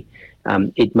country,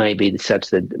 it may be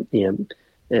such that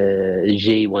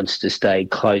Xi wants to stay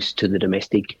close to the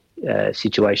domestic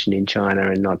situation in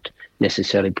China and not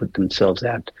necessarily put themselves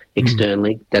out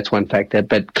externally. That's one factor.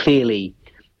 But clearly,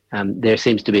 there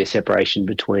seems to be a separation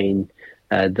between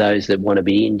those that want to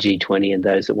be in G20 and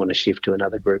those that want to shift to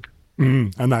another group.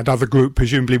 And that other group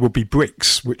presumably would be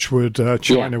BRICS, which would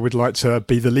China would like to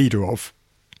be the leader of.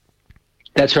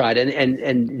 That's right,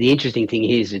 and the interesting thing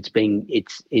is it's being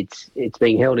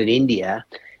held in India,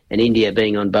 and India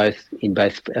being a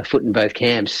foot in both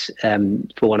camps,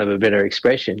 for want of a better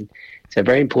expression. It's a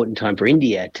very important time for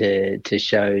India to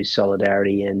show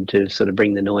solidarity and to sort of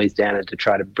bring the noise down and to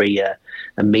try to be a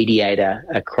mediator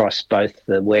across both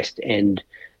the West and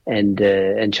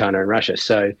China and Russia.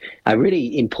 So a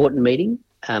really important meeting,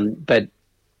 but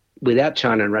without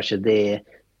China and Russia there,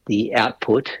 the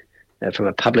output from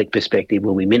a public perspective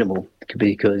will be minimal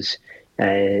because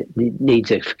it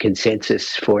needs a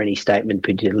consensus for any statement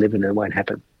to be delivered, and it won't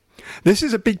happen. This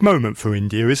is a big moment for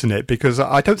India, isn't it? Because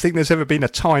I don't think there's ever been a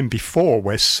time before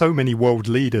where so many world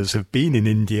leaders have been in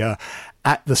India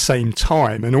at the same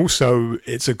time. And also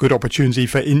it's a good opportunity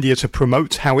for India to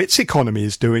promote how its economy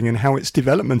is doing and how its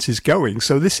development is going.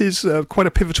 So this is quite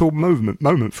a pivotal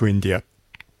moment for India.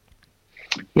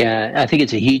 Yeah, I think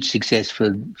it's a huge success for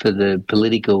the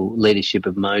political leadership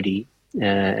of Modi.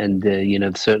 And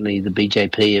certainly the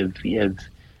BJP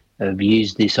have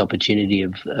used this opportunity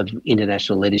of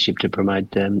international leadership to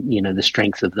promote, the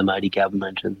strength of the Modi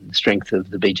government and the strength of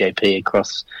the BJP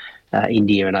across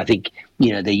India. And I think,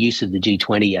 their use of the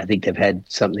G20, I think they've had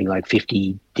something like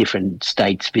 50 different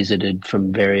states visited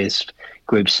from various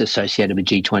groups associated with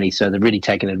G20. So they've really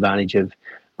taken advantage of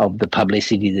the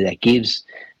publicity that gives.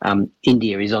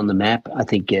 India is on the map. I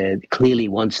think clearly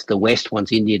the West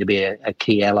wants India to be a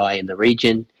key ally in the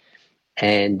region.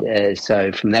 And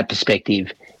so from that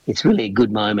perspective, it's really a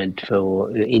good moment for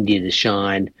India to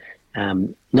shine,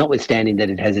 notwithstanding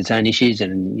that it has its own issues.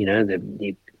 And,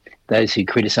 those who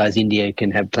criticise India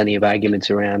can have plenty of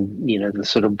arguments around, the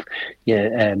sort of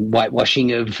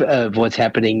whitewashing of what's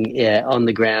happening on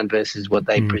the ground versus what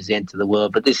they present to the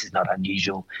world. But this is not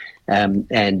unusual. And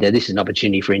this is an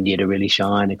opportunity for India to really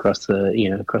shine across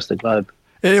the globe.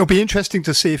 It'll be interesting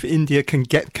to see if India can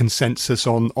get consensus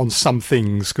on some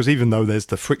things, because even though there's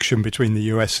the friction between the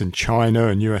US and China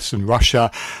and US and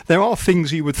Russia, there are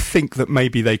things you would think that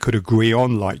maybe they could agree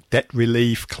on, like debt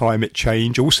relief, climate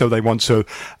change. Also, they want to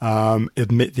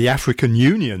admit the African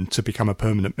Union to become a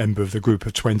permanent member of the Group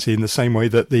of 20 in the same way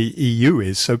that the EU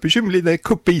is. So presumably there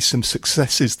could be some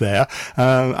successes there,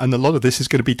 and a lot of this is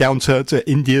going to be down to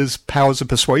India's powers of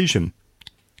persuasion.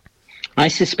 I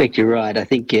suspect you're right. I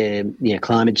think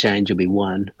climate change will be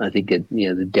one. I think that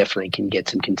they definitely can get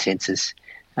some consensus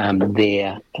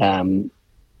there.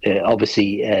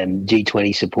 Obviously,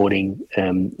 G20 supporting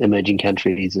emerging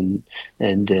countries and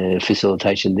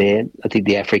facilitation there. I think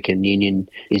the African Union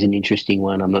is an interesting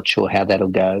one. I'm not sure how that'll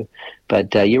go,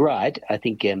 but you're right. I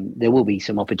think there will be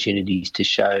some opportunities to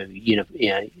show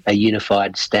a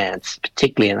unified stance,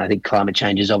 particularly, and I think climate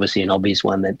change is obviously an obvious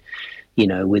one that.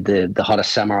 With the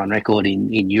hottest summer on record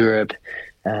in Europe,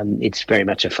 it's very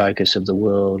much a focus of the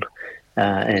world.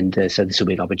 And so this will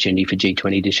be an opportunity for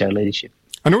G20 to show leadership.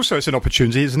 And also it's an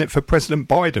opportunity, isn't it, for President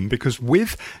Biden, because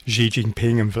with Xi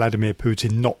Jinping and Vladimir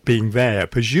Putin not being there,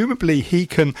 presumably he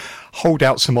can hold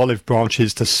out some olive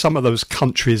branches to some of those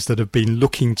countries that have been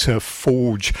looking to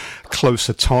forge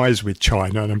closer ties with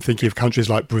China. And I'm thinking of countries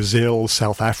like Brazil,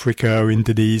 South Africa,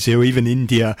 Indonesia, or even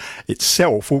India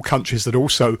itself, all countries that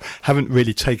also haven't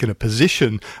really taken a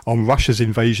position on Russia's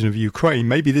invasion of Ukraine.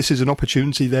 Maybe this is an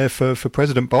opportunity there for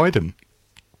President Biden.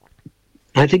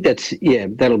 I think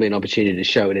that'll be an opportunity to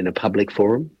show it in a public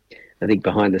forum. I think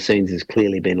behind the scenes there's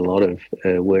clearly been a lot of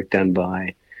work done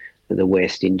by the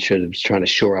West in sort of trying to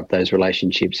shore up those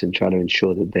relationships and try to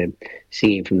ensure that they're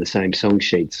singing from the same song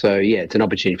sheet. So, yeah, it's an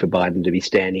opportunity for Biden to be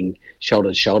standing shoulder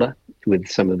to shoulder with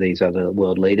some of these other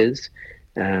world leaders.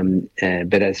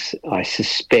 But as I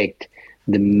suspect,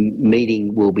 the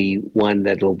meeting will be one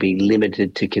that will be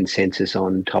limited to consensus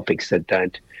on topics that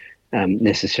don't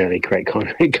necessarily create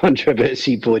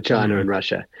controversy for China and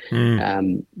Russia.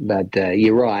 But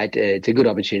you're right, it's a good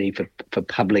opportunity for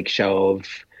public show of,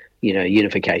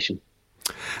 unification.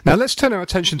 Now, let's turn our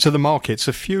attention to the markets.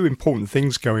 A few important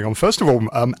things going on. First of all,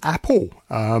 Apple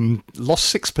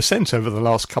lost 6% over the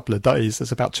last couple of days.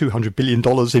 There's about $200 billion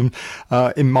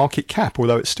in market cap,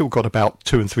 although it's still got about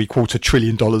 $2.75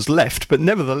 trillion left. But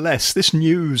nevertheless, this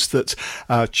news that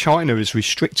China is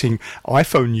restricting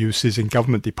iPhone uses in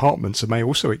government departments and may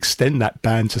also extend that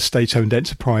ban to state-owned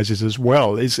enterprises as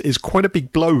well is quite a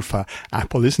big blow for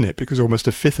Apple, isn't it? Because almost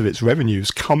a fifth of its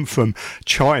revenues come from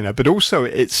China. But also,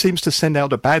 it seems to send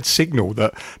out a bad signal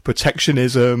that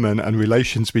protectionism and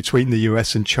relations between the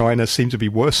US and China seem to be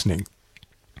worsening.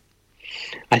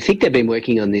 I think they've been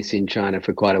working on this in China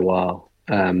for quite a while.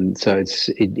 So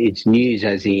it's news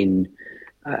as in,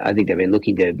 I think they've been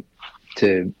looking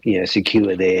to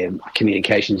secure their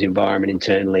communications environment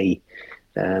internally.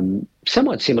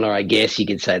 Somewhat similar, I guess you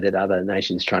could say, that other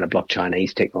nations trying to block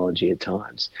Chinese technology at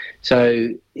times. So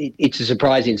it's a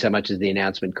surprise in so much as the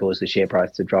announcement caused the share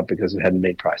price to drop because it hadn't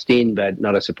been priced in, but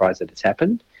not a surprise that it's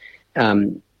happened.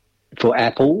 For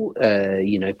Apple,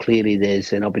 clearly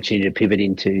there's an opportunity to pivot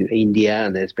into India,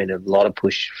 and there's been a lot of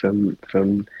push from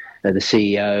the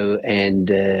CEO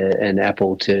and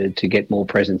Apple to get more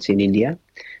presence in India.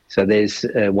 So there's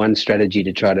one strategy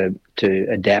to try to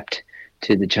adapt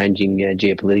to the changing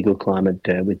geopolitical climate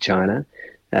with China.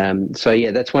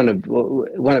 That's one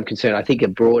of concern. I think a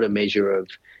broader measure of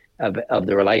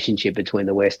the relationship between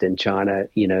the West and China,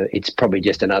 it's probably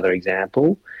just another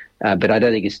example, but I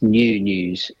don't think it's new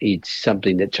news. It's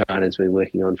something that China's been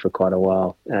working on for quite a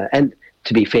while. And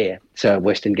to be fair, so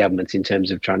Western governments in terms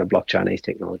of trying to block Chinese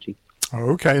technology.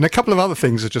 Okay, and a couple of other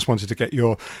things I just wanted to get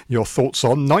your thoughts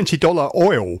on. $90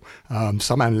 oil.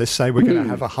 Some analysts say we're going to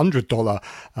have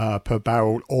 $100 per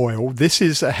barrel oil. This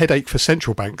is a headache for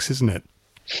central banks, isn't it?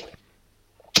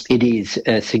 It is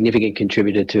a significant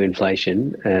contributor to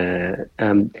inflation.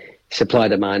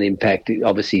 Supply-demand impact,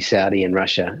 obviously Saudi and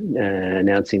Russia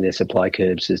announcing their supply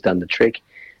curbs has done the trick.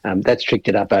 That's tricked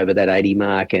it up over that 80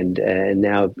 mark, and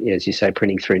now, as you say,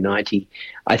 printing through 90.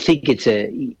 I think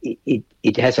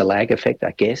it has a lag effect,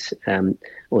 I guess.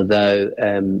 Although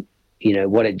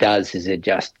what it does is it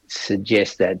just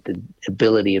suggests that the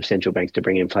ability of central banks to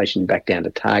bring inflation back down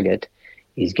to target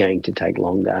is going to take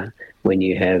longer when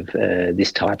you have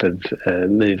this type of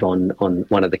move on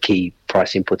one of the key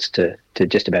price inputs to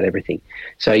just about everything.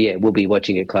 So yeah, we'll be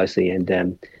watching it closely,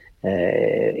 and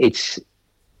it's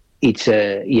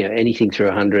anything through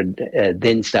 100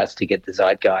 then starts to get the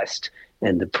zeitgeist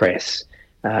and the press,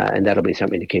 and that'll be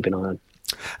something to keep an eye on.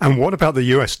 And what about the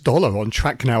US dollar, on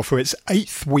track now for its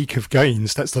 8th week of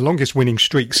gains? That's the longest winning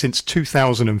streak since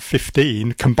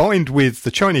 2015, combined with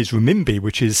the Chinese renminbi,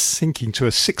 which is sinking to a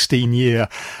 16-year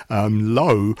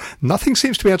low. Nothing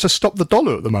seems to be able to stop the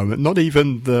dollar at the moment, not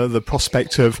even the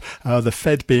prospect of the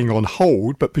Fed being on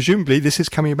hold, but presumably this is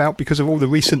coming about because of all the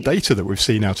recent data that we've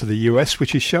seen out of the US,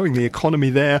 which is showing the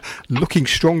economy there looking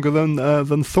stronger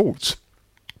than thought.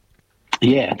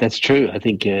 Yeah, that's true. I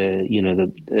think,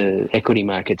 the equity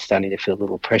market's starting to feel a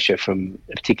little pressure from,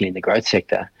 particularly in the growth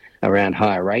sector, around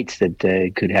higher rates that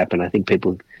could happen. I think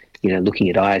people, looking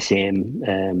at ISM,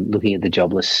 looking at the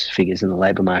jobless figures in the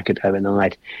labour market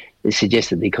overnight, it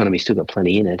suggests that the economy's still got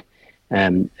plenty in it,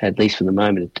 at least for the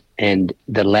moment. And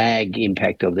the lag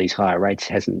impact of these higher rates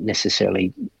hasn't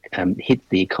necessarily hit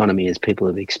the economy as people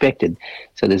have expected.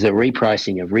 So there's a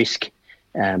repricing of risk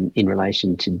in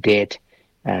relation to debt.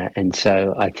 And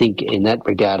so I think in that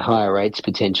regard, higher rates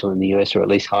potential in the US, or at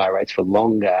least higher rates for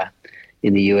longer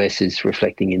in the US, is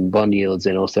reflecting in bond yields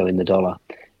and also in the dollar.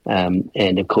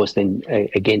 And of course, then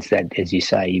against that, as you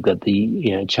say, you've got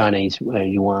the Chinese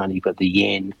yuan, you've got the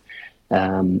yen,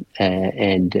 and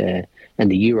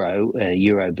and the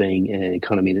euro being an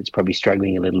economy that's probably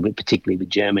struggling a little bit, particularly with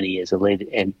Germany as a lead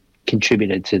and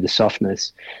contributed to the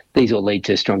softness, these all lead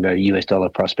to stronger US dollar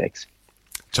prospects.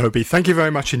 Toby, thank you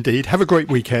very much indeed. Have a great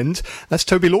weekend. That's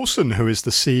Toby Lawson, who is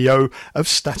the CEO of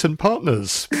Staten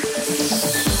Partners.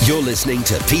 You're listening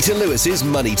to Peter Lewis's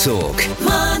Money Talk.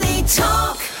 Money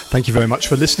Talk. Thank you very much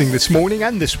for listening this morning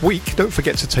and this week. Don't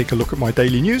forget to take a look at my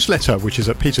daily newsletter, which is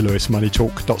at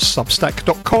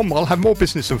peterlewismoneytalk.substack.com. I'll have more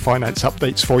business and finance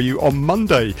updates for you on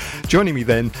Monday. Joining me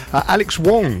then are Alex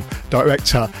Wong,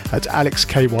 Director at Alex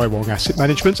K.Y. Wong Asset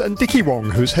Management, and Dickie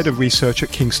Wong, who's Head of Research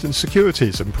at Kingston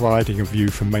Securities. And providing a view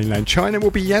from mainland China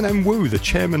will be Yanan Wu, the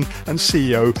Chairman and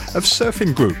CEO of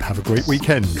Surfing Group. Have a great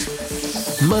weekend.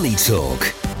 Money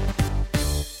Talk.